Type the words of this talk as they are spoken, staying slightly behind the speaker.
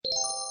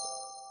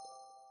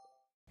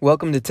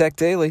Welcome to Tech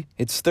Daily.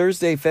 It's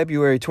Thursday,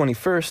 February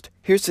 21st.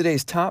 Here's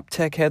today's top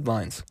tech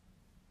headlines.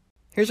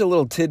 Here's a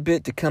little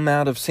tidbit to come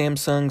out of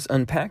Samsung's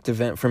Unpacked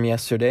event from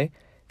yesterday.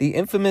 The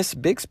infamous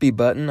Bixby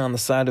button on the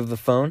side of the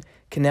phone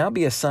can now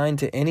be assigned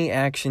to any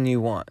action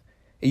you want.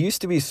 It used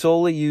to be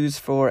solely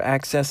used for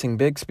accessing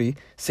Bixby,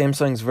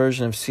 Samsung's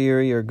version of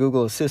Siri or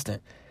Google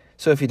Assistant.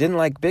 So if you didn't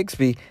like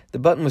Bixby, the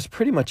button was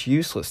pretty much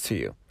useless to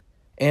you.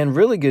 And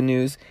really good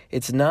news,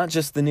 it's not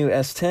just the new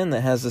S10 that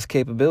has this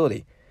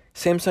capability.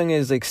 Samsung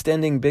is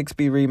extending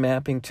Bixby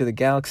remapping to the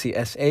Galaxy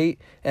S8,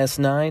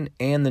 S9,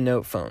 and the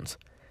Note phones.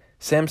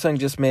 Samsung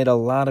just made a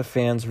lot of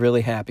fans really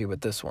happy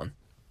with this one.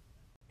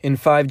 In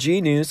 5G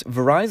news,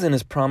 Verizon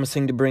is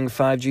promising to bring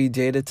 5G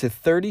data to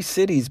 30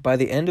 cities by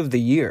the end of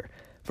the year.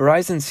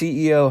 Verizon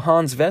CEO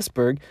Hans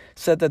Vestberg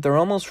said that they're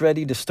almost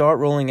ready to start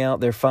rolling out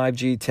their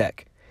 5G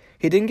tech.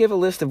 He didn't give a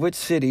list of which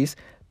cities,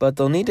 but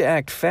they'll need to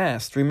act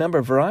fast.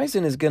 Remember,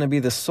 Verizon is going to be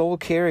the sole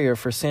carrier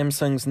for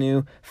Samsung's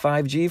new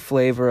 5G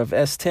flavor of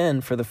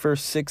S10 for the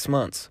first 6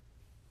 months.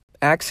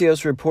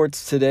 Axios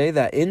reports today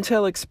that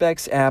Intel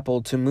expects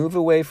Apple to move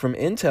away from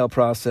Intel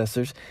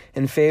processors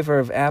in favor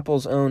of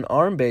Apple's own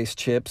ARM-based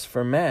chips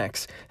for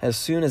Macs as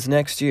soon as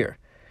next year.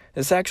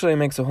 This actually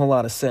makes a whole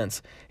lot of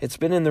sense. It's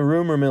been in the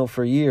rumor mill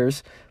for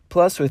years.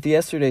 Plus, with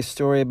yesterday's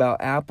story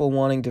about Apple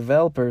wanting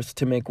developers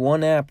to make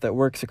one app that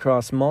works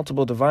across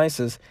multiple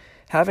devices,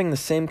 having the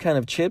same kind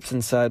of chips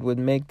inside would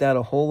make that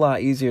a whole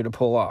lot easier to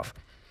pull off.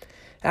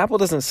 Apple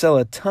doesn't sell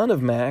a ton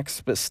of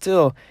Macs, but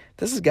still,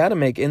 this has got to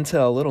make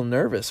Intel a little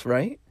nervous,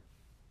 right?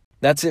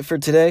 That's it for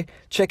today.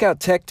 Check out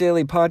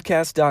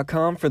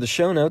techdailypodcast.com for the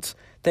show notes.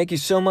 Thank you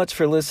so much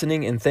for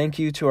listening, and thank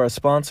you to our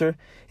sponsor.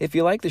 If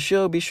you like the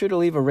show, be sure to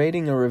leave a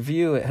rating or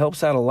review. It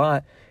helps out a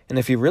lot. And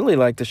if you really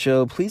like the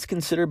show, please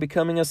consider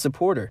becoming a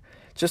supporter.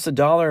 Just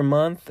 $1 a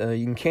month.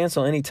 You can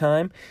cancel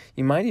anytime.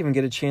 You might even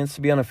get a chance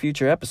to be on a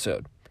future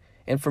episode.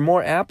 And for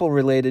more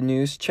Apple-related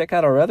news, check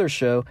out our other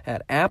show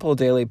at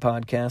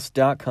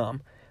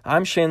appledailypodcast.com.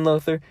 I'm Shane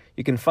Lothar.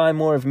 You can find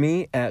more of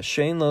me at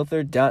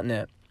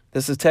shanelothar.net.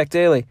 This is Tech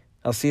Daily.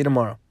 I'll see you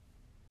tomorrow.